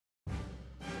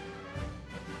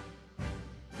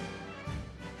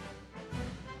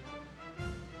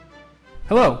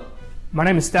Hello, my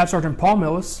name is Staff Sergeant Paul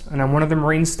Millis, and I'm one of the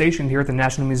Marines stationed here at the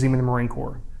National Museum of the Marine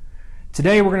Corps.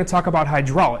 Today we're going to talk about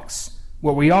hydraulics,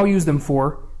 what we all use them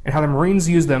for, and how the Marines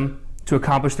use them to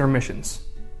accomplish their missions.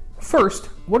 First,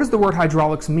 what does the word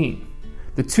hydraulics mean?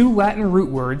 The two Latin root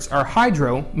words are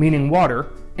hydro, meaning water,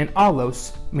 and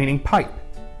allos, meaning pipe.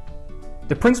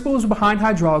 The principles behind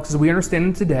hydraulics as we understand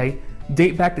them today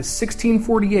date back to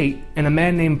 1648 and a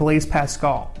man named Blaise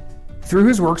Pascal. Through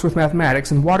his works with mathematics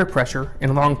and water pressure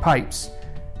in long pipes,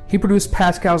 he produced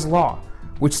Pascal's law,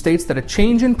 which states that a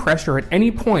change in pressure at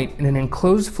any point in an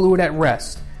enclosed fluid at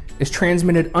rest is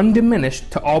transmitted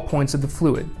undiminished to all points of the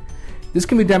fluid. This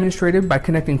can be demonstrated by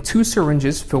connecting two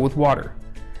syringes filled with water.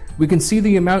 We can see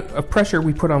the amount of pressure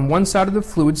we put on one side of the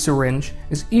fluid syringe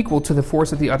is equal to the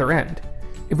force at the other end.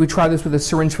 If we try this with a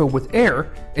syringe filled with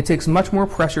air, it takes much more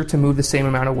pressure to move the same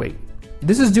amount of weight.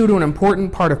 This is due to an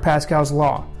important part of Pascal's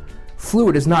law.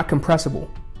 Fluid is not compressible.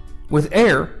 With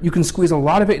air, you can squeeze a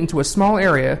lot of it into a small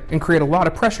area and create a lot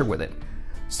of pressure with it.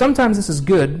 Sometimes this is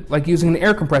good, like using an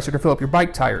air compressor to fill up your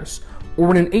bike tires, or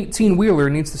when an 18-wheeler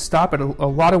needs to stop at a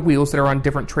lot of wheels that are on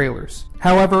different trailers.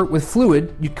 However, with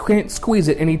fluid, you can't squeeze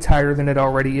it any tighter than it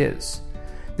already is.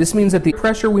 This means that the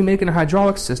pressure we make in a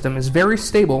hydraulic system is very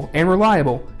stable and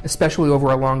reliable, especially over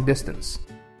a long distance.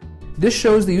 This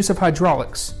shows the use of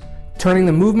hydraulics, turning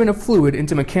the movement of fluid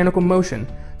into mechanical motion,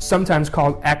 sometimes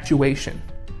called actuation.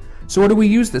 So what do we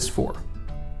use this for?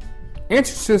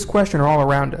 Answers to this question are all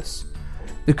around us.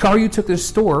 The car you took to the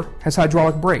store has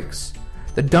hydraulic brakes.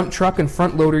 The dump truck and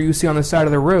front loader you see on the side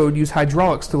of the road use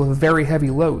hydraulics to lift very heavy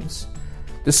loads.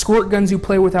 The squirt guns you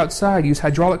play with outside use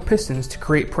hydraulic pistons to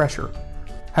create pressure.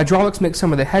 Hydraulics make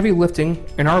some of the heavy lifting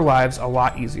in our lives a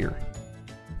lot easier.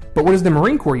 But what does the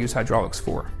Marine Corps use hydraulics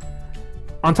for?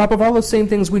 On top of all the same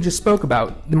things we just spoke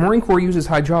about, the Marine Corps uses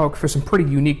hydraulics for some pretty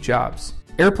unique jobs.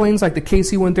 Airplanes like the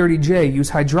KC-130J use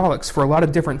hydraulics for a lot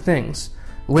of different things.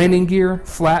 Landing gear,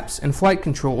 flaps, and flight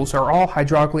controls are all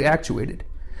hydraulically actuated.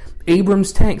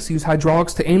 Abrams tanks use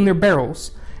hydraulics to aim their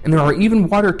barrels, and there are even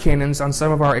water cannons on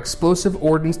some of our explosive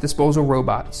ordnance disposal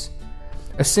robots.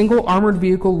 A single armored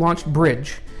vehicle launched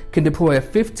bridge can deploy a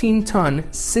 15-ton,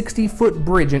 60-foot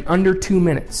bridge in under 2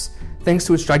 minutes, thanks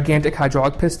to its gigantic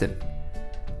hydraulic piston.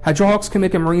 Hydraulics can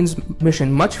make a Marine's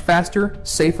mission much faster,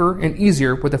 safer, and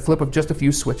easier with a flip of just a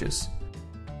few switches.